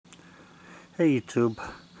Hey YouTube.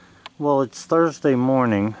 Well, it's Thursday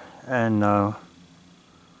morning and I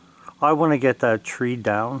want to get that tree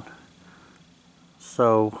down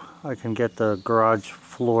so I can get the garage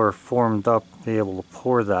floor formed up, be able to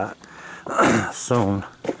pour that soon.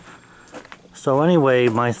 So anyway,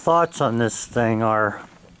 my thoughts on this thing are,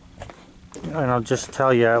 and I'll just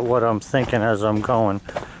tell you what I'm thinking as I'm going.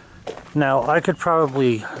 Now, I could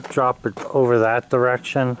probably drop it over that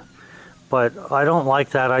direction, but I don't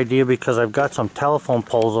like that idea because I've got some telephone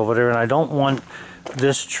poles over there and I don't want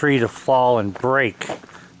this tree to fall and break.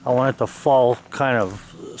 I want it to fall kind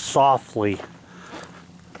of softly.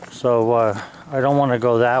 So I don't want to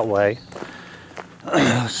go that way.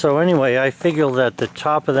 So anyway, I figure that the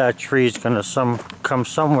top of that tree is going to come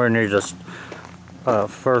somewhere near this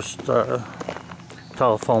first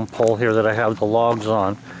telephone pole here that I have the logs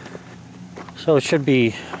on. So it should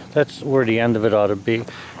be, that's where the end of it ought to be.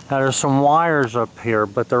 Now there's some wires up here,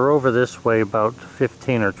 but they're over this way about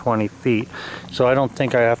 15 or 20 feet. So I don't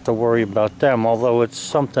think I have to worry about them, although it's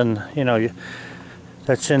something, you know,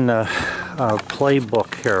 that's in the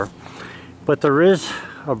playbook here. But there is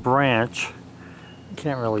a branch, you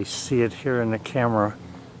can't really see it here in the camera.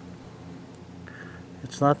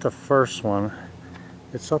 It's not the first one,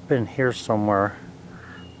 it's up in here somewhere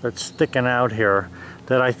that's sticking out here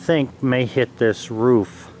that I think may hit this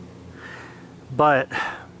roof. But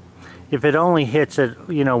if it only hits it,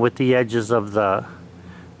 you know, with the edges of the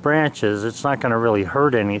branches, it's not going to really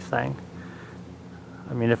hurt anything.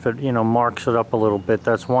 I mean, if it, you know, marks it up a little bit,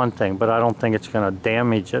 that's one thing, but I don't think it's going to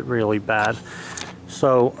damage it really bad.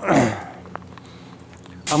 So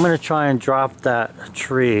I'm going to try and drop that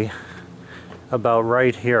tree about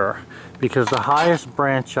right here, because the highest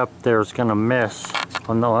branch up there is going to miss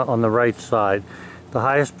on the right side. The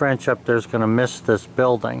highest branch up there is going to miss this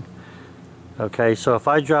building. Okay, so if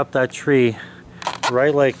I drop that tree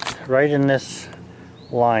right in this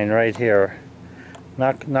line right here,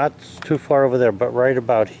 not too far over there, but right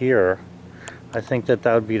about here, I think that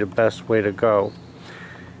would be the best way to go.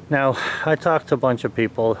 Now, I talked to a bunch of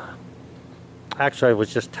people. Actually, I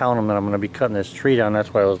was just telling them that I'm going to be cutting this tree down.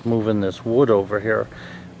 That's why I was moving this wood over here.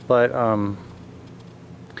 But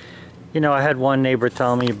you know, I had one neighbor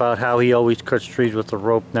telling me about how he always cuts trees with a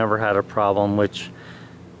rope, never had a problem, which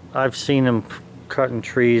I've seen him cutting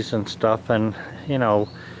trees and stuff, and you know,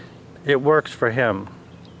 it works for him.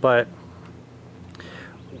 But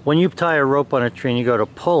when you tie a rope on a tree and you go to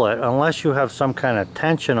pull it, unless you have some kind of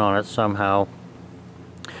tension on it somehow,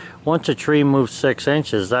 once a tree moves 6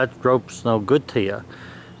 inches, that rope's no good to you.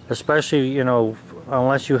 Especially, you know,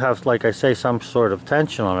 unless you have, like I say, some sort of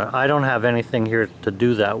tension on it. I don't have anything here to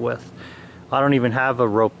do that with. I don't even have a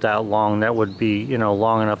rope that long that would be, you know,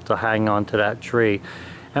 long enough to hang on to that tree.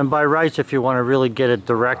 And by rights, if you want to really get it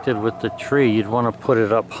directed with the tree, you'd want to put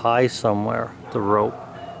it up high somewhere, the rope,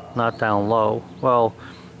 not down low. Well,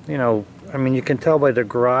 you know, I mean, you can tell by the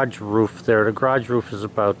garage roof there. The garage roof is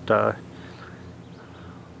about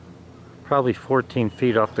probably 14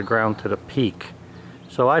 feet off the ground to the peak.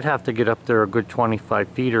 So I'd have to get up there a good 25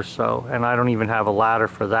 feet or so, and I don't even have a ladder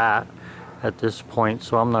for that at this point,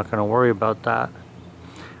 so I'm not going to worry about that.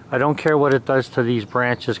 I don't care what it does to these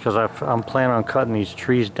branches, because I'm planning on cutting these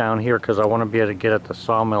trees down here because I want to be able to get at the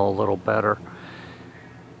sawmill a little better.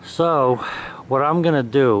 So what I'm going to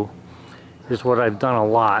do is what I've done a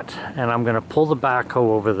lot, and I'm going to pull the backhoe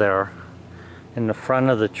over there in the front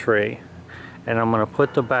of the tree, and I'm going to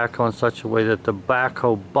put the backhoe in such a way that the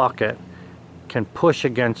backhoe bucket can push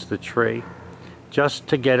against the tree, just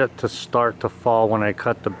to get it to start to fall when I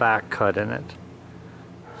cut the back cut in it.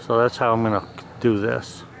 So that's how I'm going to do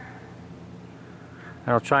this.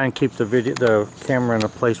 And I'll try and keep the camera in a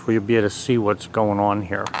place where you'll be able to see what's going on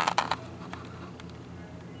here.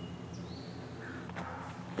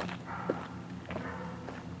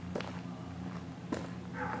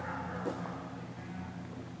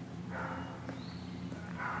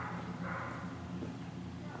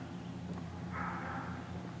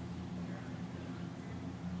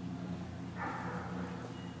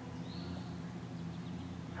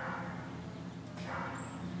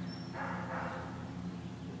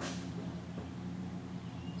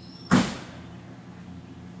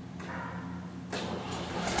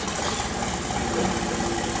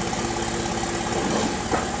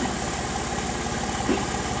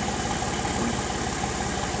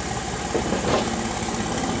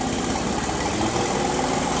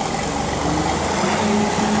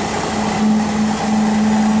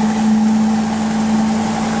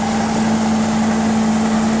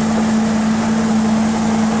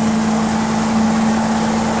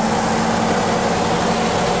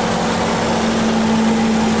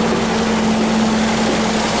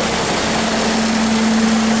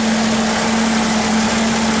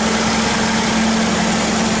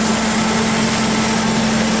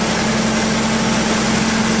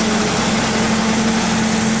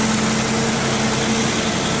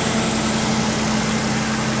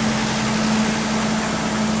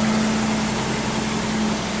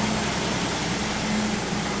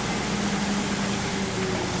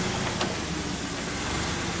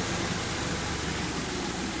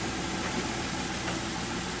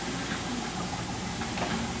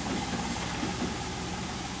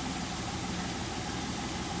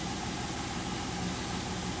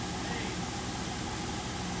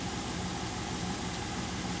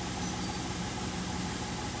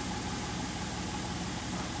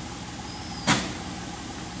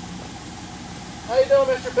 How you doing,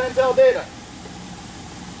 Mr. Pentel Data?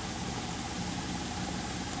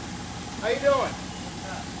 How you doing?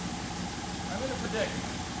 I'm in a predicament.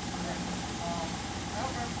 I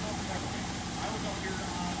don't remember. I was up here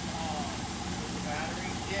on the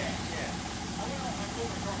battery. Yeah. I went out and I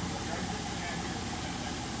pulled my truck over. I just went out here a few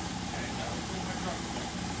minutes ago. Okay, I pulled my truck over.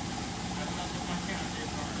 I went up with my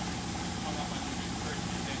county car. Hung up on the first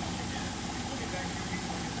and then I'll get it. We'll get back to your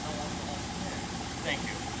people and get all alcohol. Thank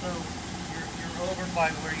you. So you're over by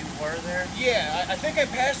where you were there? Yeah, I think I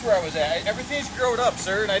passed where I was at. Everything's grown up,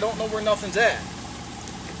 sir, and I don't know where nothing's at.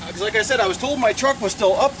 Because like I said, I was told my truck was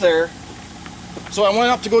still up there, so I went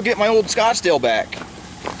up to go get my old Scottsdale back.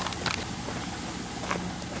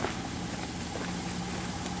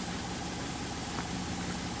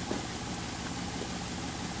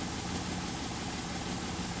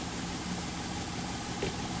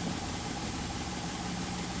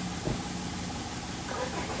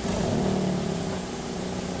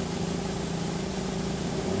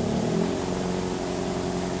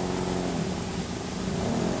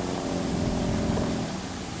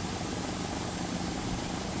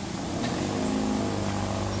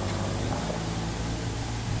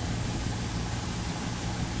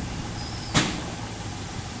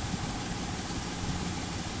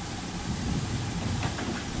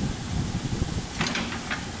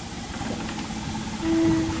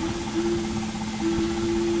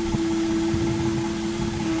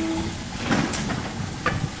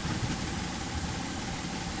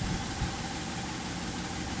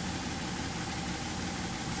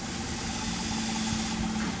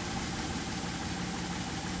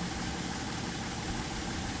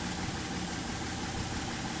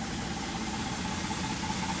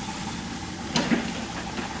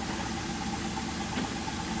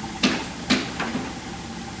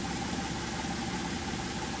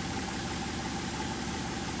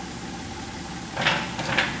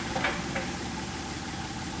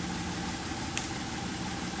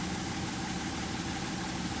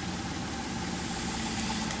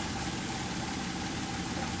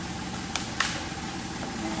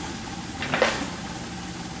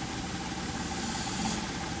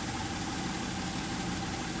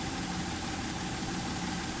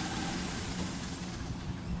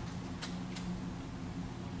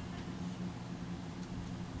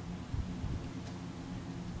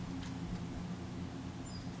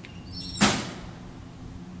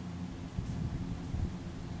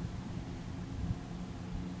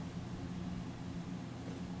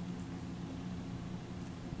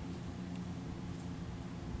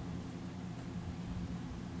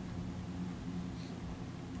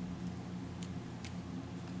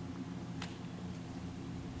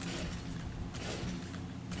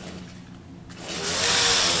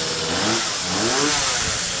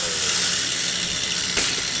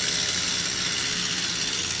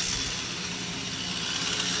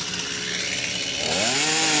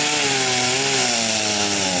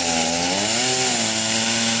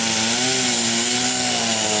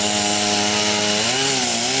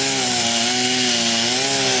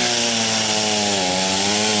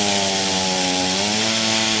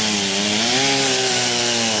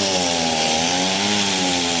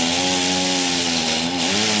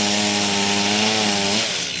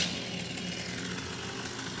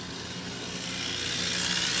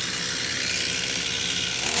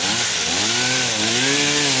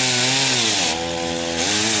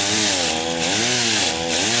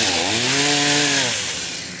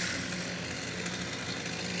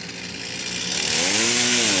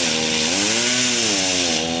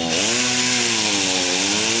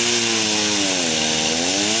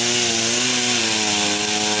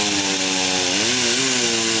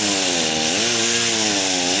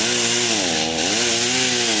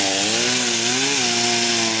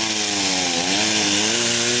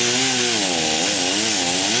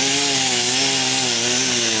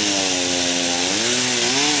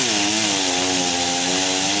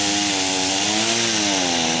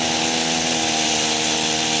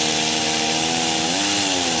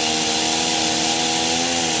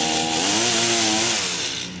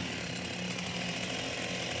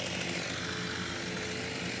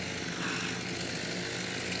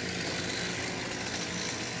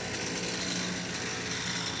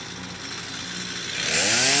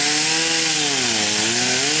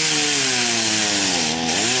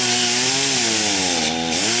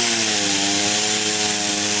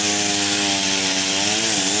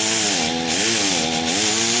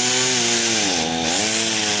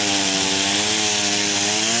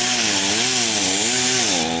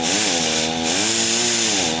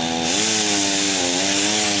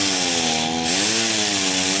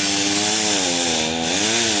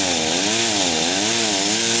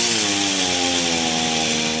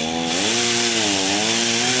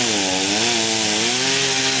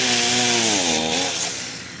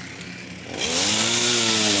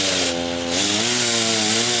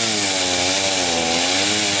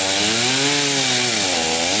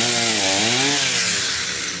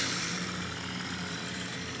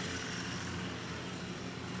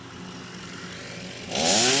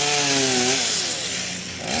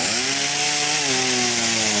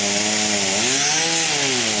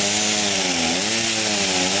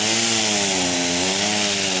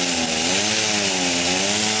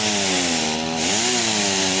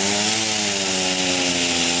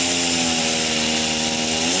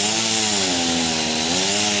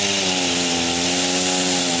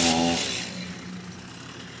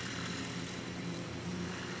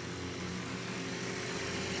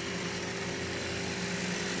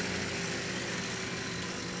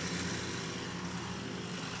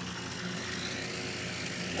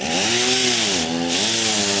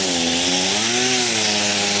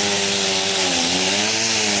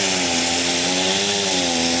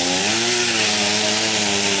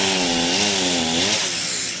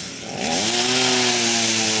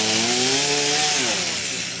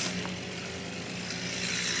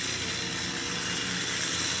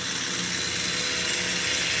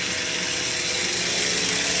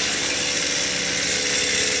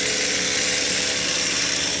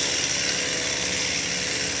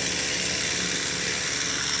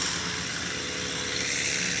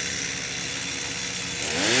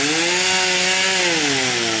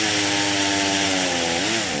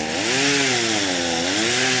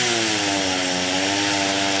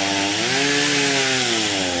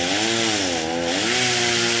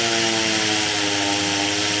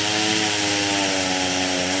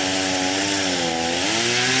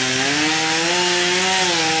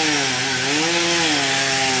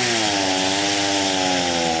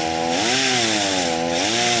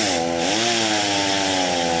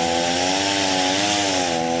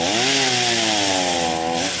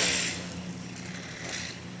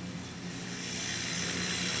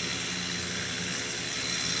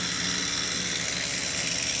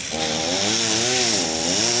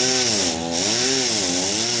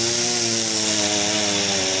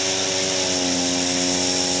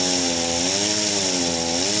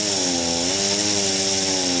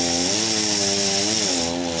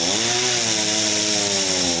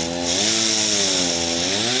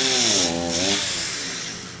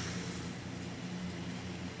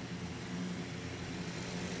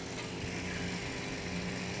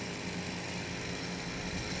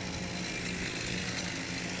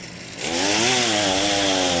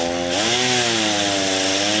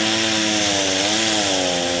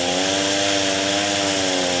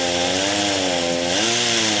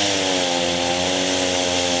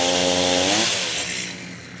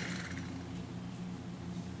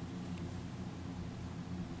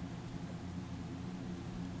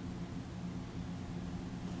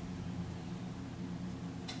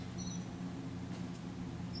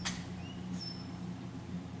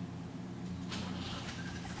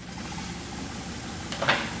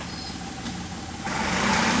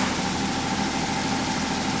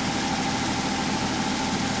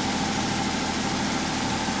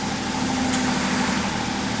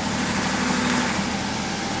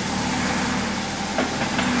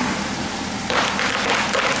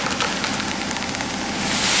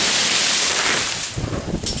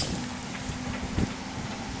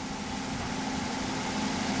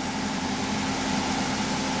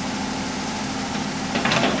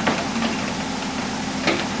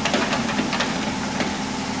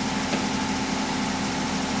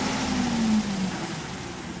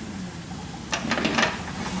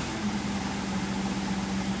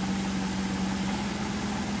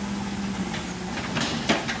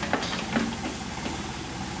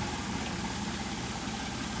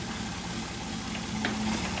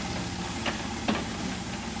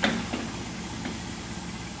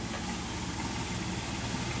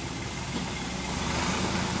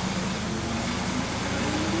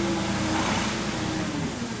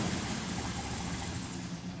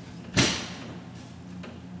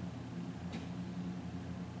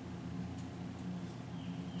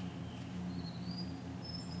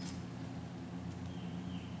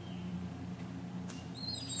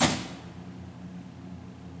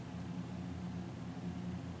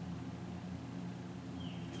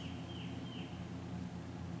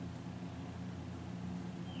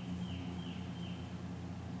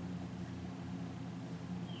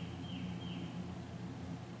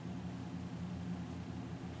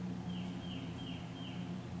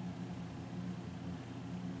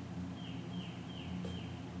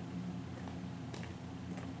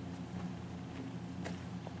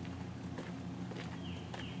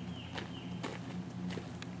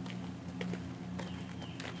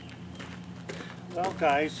 Well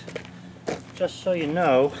guys, just so you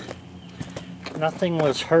know, nothing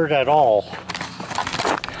was hurt at all.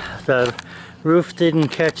 The roof didn't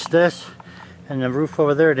catch this, and the roof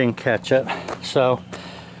over there didn't catch it. So,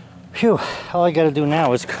 phew, all I gotta do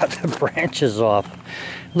now is cut the branches off.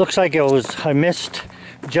 Looks like I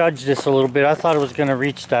misjudged this a little bit. I thought it was gonna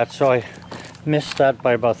reach that, so I missed that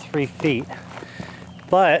by about 3 feet.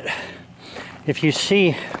 But if you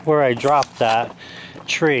see where I dropped that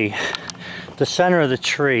tree, the center of the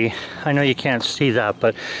tree, I know you can't see that,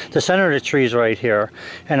 but the center of the tree is right here,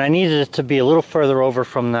 and I needed it to be a little further over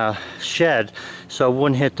from the shed so it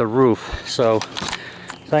wouldn't hit the roof. So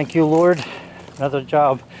thank you, Lord. Another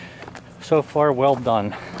job so far well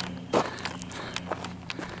done.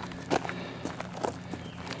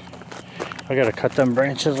 I gotta cut them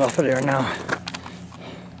branches off of there now.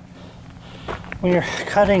 When you're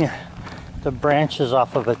cutting the branches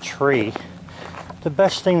off of a tree, the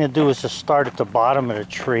best thing to do is to start at the bottom of the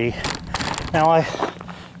tree. Now I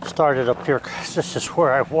started up here because this is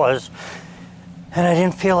where I was, and I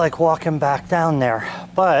didn't feel like walking back down there.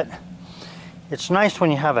 But it's nice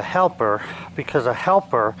when you have a helper, because a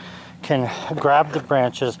helper can grab the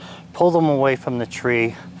branches, pull them away from the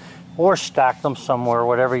tree, or stack them somewhere,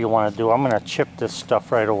 whatever you want to do. I'm going to chip this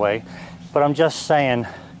stuff right away. But I'm just saying,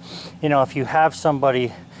 you know, if you have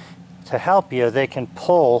somebody to help you, they can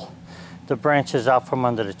pull the branches out from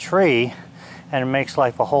under the tree, and it makes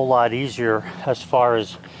life a whole lot easier as far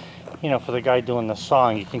as, you know, for the guy doing the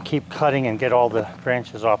sawing. You can keep cutting and get all the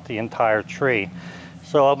branches off the entire tree.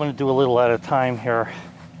 So I'm going to do a little at a time here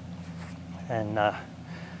and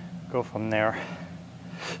go from there.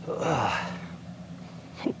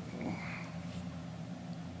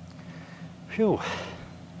 Phew,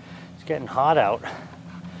 it's getting hot out.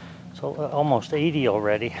 It's almost 80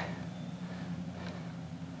 already.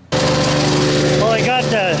 Well, I got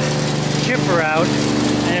the chipper out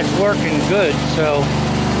and it's working good, so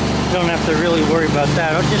you don't have to really worry about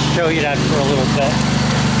that. I'll just show you that for a little bit.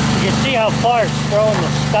 You can see how far it's throwing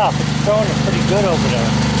the stuff. It's throwing it pretty good over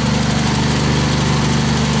there.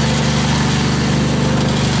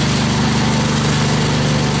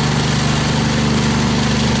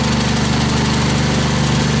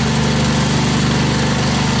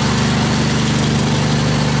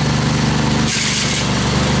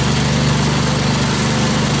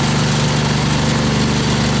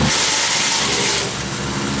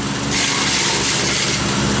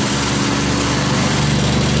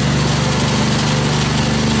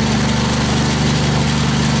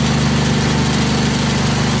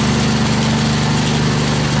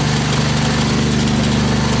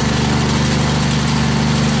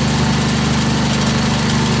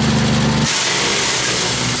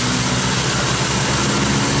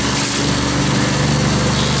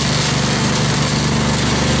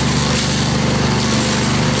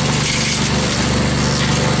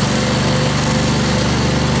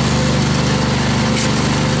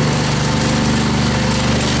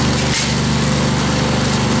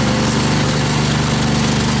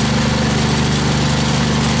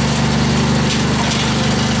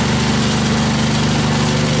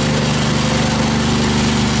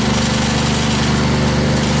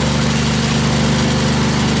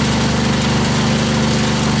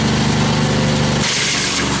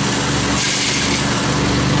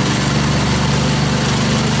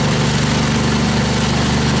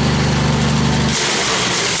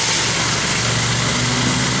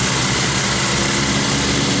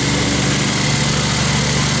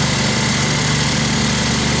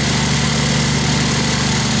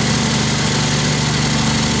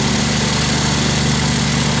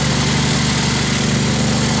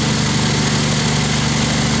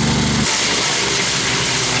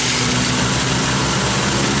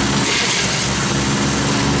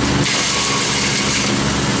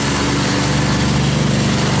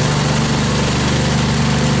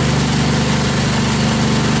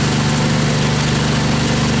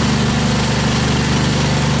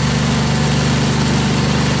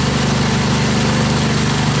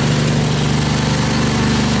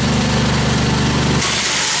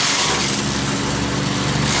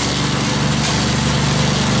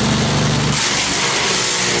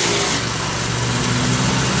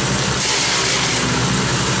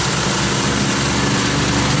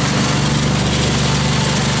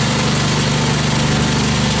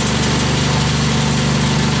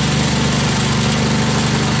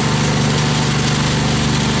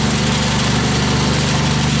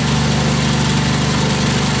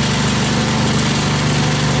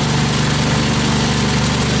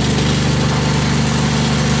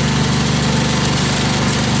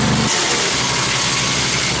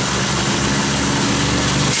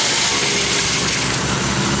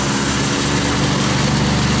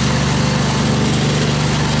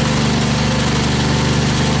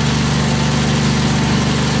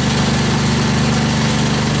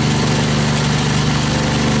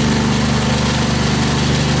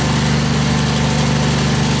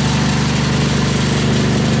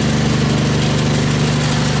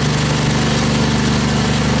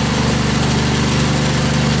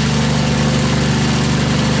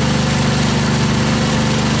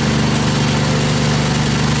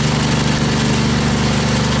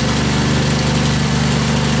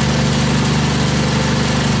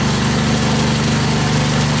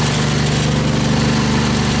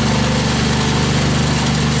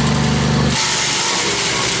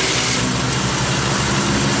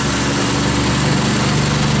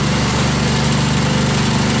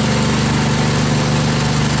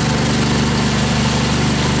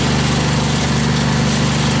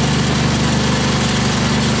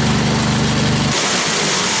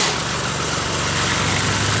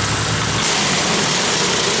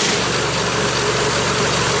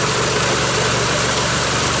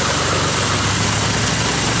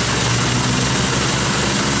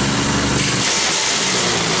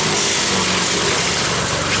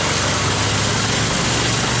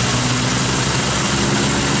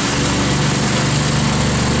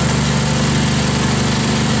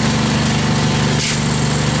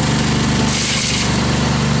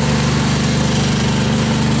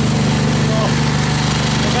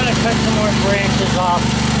 more branches off,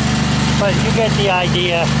 but you get the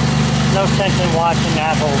idea. No sense in watching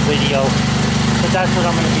that whole video, but that's what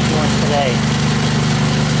I'm going to be doing today.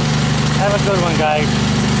 Have a good one, guys.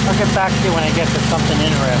 I'll get back to you when I get to something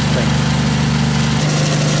interesting.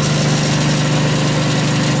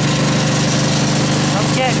 I'm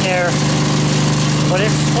getting there, but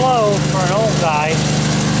it's slow for an old guy,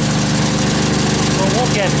 but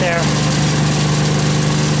we'll get there.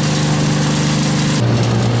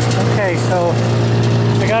 Okay, so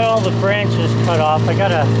I got all the branches cut off. I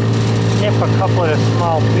gotta nip a couple of the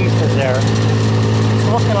small pieces there. It's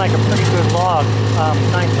looking like a pretty good log,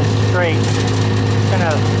 nice and straight. I'm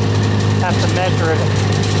gonna have to measure it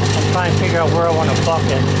and try and figure out where I want to buck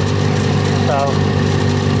it. So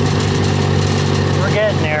we're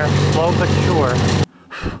getting there, slow but sure.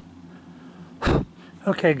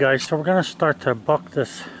 Okay guys, so we're gonna start to buck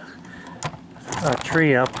this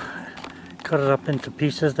tree up, cut it up into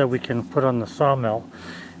pieces that we can put on the sawmill.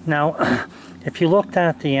 Now, if you look down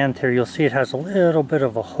at the end here, you'll see it has a little bit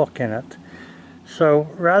of a hook in it. So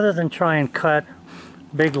rather than try and cut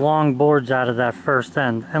big long boards out of that first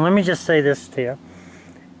end, and let me just say this to you,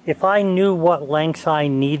 if I knew what lengths I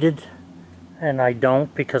needed, and I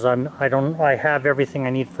don't because I have everything I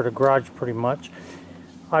need for the garage pretty much,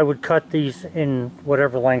 I would cut these in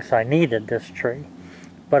whatever lengths I needed, this tree.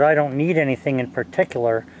 But I don't need anything in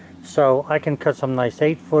particular, so I can cut some nice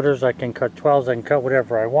 8-footers, I can cut 12s, I can cut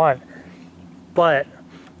whatever I want. But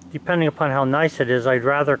depending upon how nice it is, I'd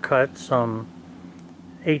rather cut some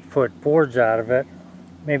 8-foot boards out of it,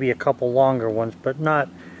 maybe a couple longer ones, but not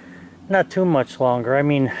too much longer. I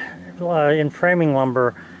mean, in framing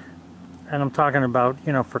lumber, and I'm talking about,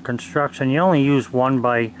 you know, for construction, you only use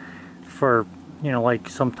 1x for, you know, like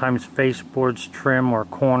sometimes face boards, trim, or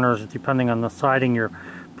corners, depending on the siding you're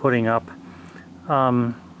putting up.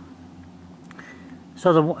 And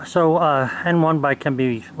 1x can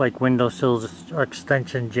be like windowsills,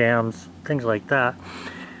 extension jambs, things like that.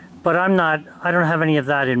 But I don't have any of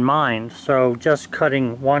that in mind, so just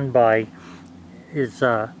cutting 1x is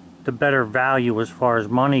the better value as far as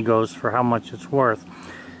money goes for how much it's worth.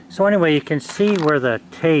 So anyway, you can see where the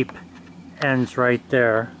tape ends right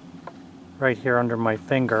there, right here under my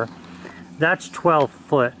finger. That's 12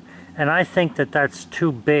 foot, and I think that that's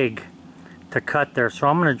too big to cut there, so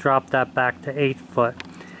I'm going to drop that back to 8 foot.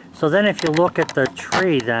 So then if you look at the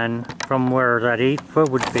tree then, from where that 8 foot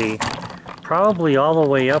would be, probably all the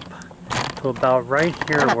way up to about right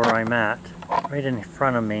here where I'm at, right in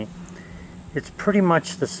front of me, it's pretty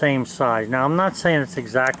much the same size. Now I'm not saying it's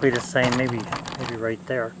exactly the same, maybe right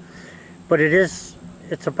there, but it's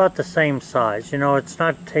about the same size. You know, it's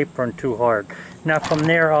not tapering too hard. Now from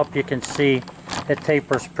there up you can see it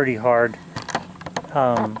tapers pretty hard.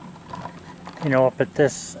 You know, up at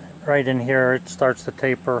this, right in here, it starts to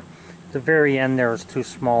taper. The very end there is too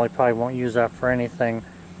small. I probably won't use that for anything.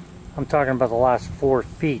 I'm talking about the last 4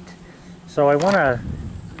 feet. So I want to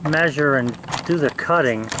measure and do the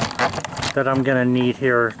cutting that I'm going to need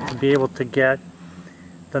here to be able to get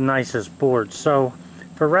the nicest board. So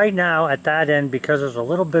for right now, at that end, because there's a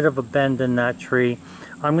little bit of a bend in that tree,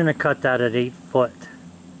 I'm going to cut that at 8 foot.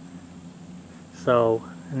 So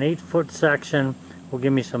an 8 foot section will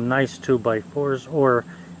give me some nice 2x4s or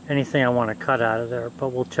anything I want to cut out of there,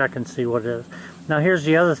 but we'll check and see what it is. Now here's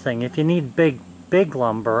the other thing. If you need big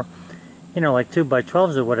lumber, you know, like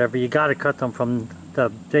 2x12s or whatever, you got to cut them from the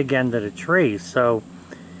big end of the tree. So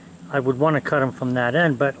I would want to cut them from that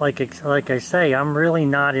end, but like I say, I'm really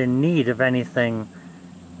not in need of anything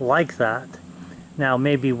like that. Now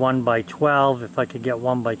maybe 1x12, if I could get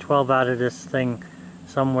 1x12 out of this thing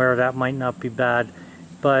somewhere, that might not be bad,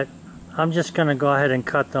 but I'm just going to go ahead and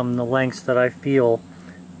cut them the lengths that I feel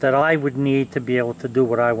that I would need to be able to do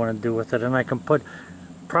what I want to do with it. And I can put,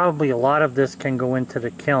 probably a lot of this can go into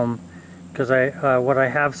the kiln, because what I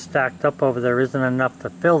have stacked up over there isn't enough to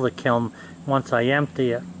fill the kiln once I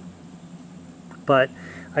empty it. But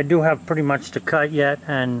I do have pretty much to cut yet,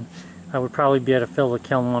 and I would probably be able to fill the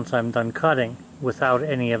kiln once I'm done cutting without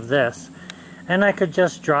any of this. And I could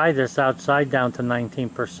just dry this outside down to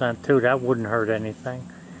 19% too. That wouldn't hurt anything.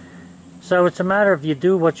 So it's a matter of you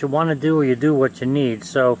do what you want to do or you do what you need.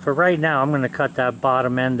 So for right now, I'm going to cut that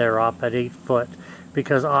bottom end there off at 8 foot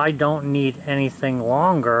because I don't need anything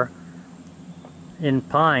longer in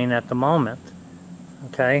pine at the moment.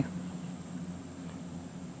 Okay?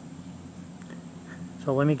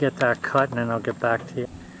 So let me get that cut and then I'll get back to you.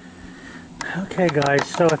 Okay guys,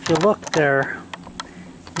 so if you look there,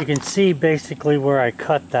 you can see basically where I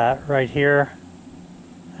cut that right here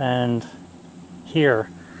and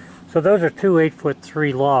here. So those are two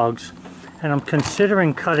 8'3" logs, and I'm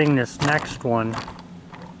considering cutting this next one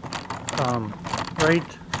right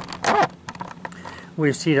where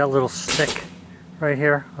you see that little stick right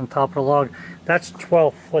here on top of the log, that's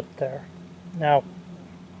 12 foot there. Now,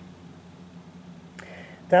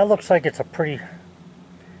 that looks like it's a pretty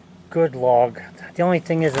good log. The only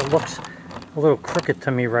thing is it looks a little crooked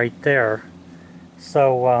to me right there.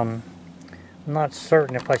 So I'm not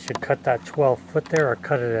certain if I should cut that 12 foot there or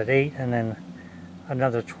cut it at 8 and then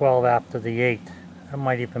another 12 after the 8. That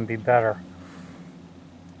might even be better.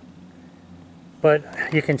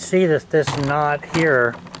 But you can see that this knot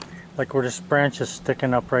here, like where this branch is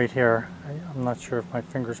sticking up right here. I'm not sure if my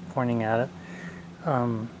finger's pointing at it.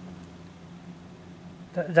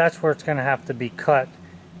 That's where it's going to have to be cut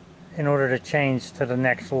in order to change to the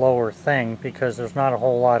next lower thing, because there's not a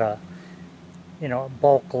whole lot of, you know,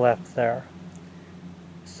 bulk left there.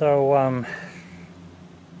 So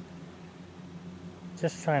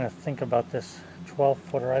just trying to think about this 12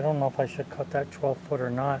 footer. I don't know if I should cut that 12 foot or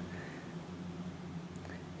not.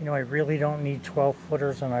 You know, I really don't need 12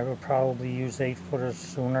 footers, and I would probably use 8 footers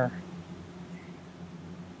sooner.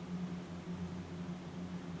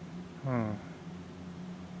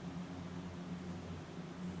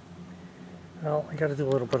 Well, I got to do a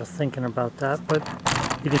little bit of thinking about that, but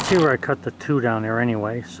you can see where I cut the 2 down there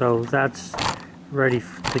anyway, so that's ready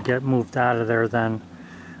to get moved out of there then.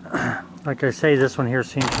 Like I say, this one here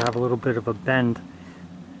seems to have a little bit of a bend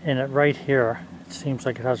in it right here. It seems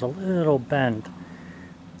like it has a little bend.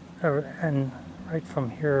 And right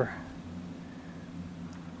from here.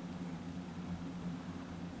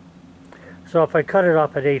 So if I cut it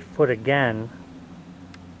off at 8 foot again,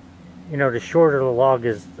 you know, the shorter the log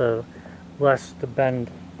is, the less the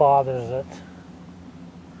bend bothers it.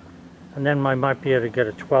 And then I might be able to get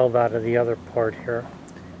a 12 out of the other part here.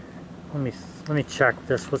 Let me check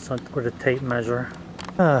this with a tape measure.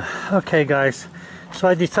 Okay guys, so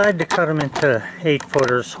I decided to cut them into 8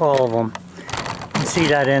 footers, all of them. You see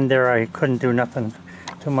that end there, I couldn't do nothing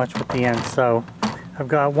too much with the end. So I've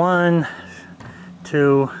got 1,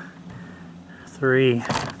 2, 3,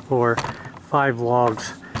 4, 5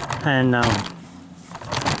 logs, and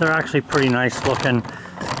they're actually pretty nice looking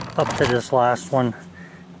up to this last one,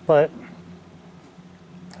 but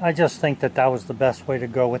I just think that that was the best way to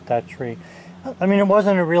go with that tree. I mean, it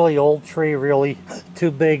wasn't a really old tree, really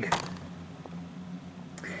too big.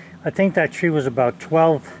 I think that tree was about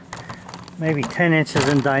 12, maybe 10 inches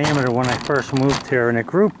in diameter when I first moved here, and it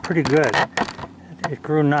grew pretty good. It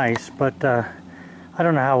grew nice, but I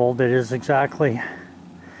don't know how old it is exactly.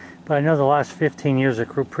 But I know the last 15 years it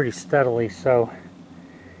grew pretty steadily, so,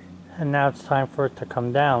 and now it's time for it to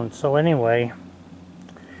come down. So anyway,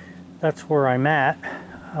 that's where I'm at.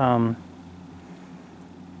 And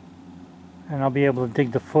I'll be able to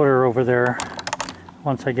dig the footer over there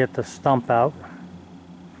once I get the stump out.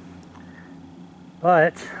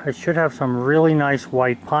 But I should have some really nice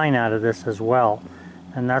white pine out of this as well,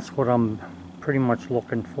 and that's what I'm pretty much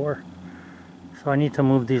looking for. So I need to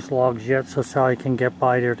move these logs yet so Sally can get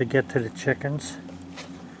by there to get to the chickens.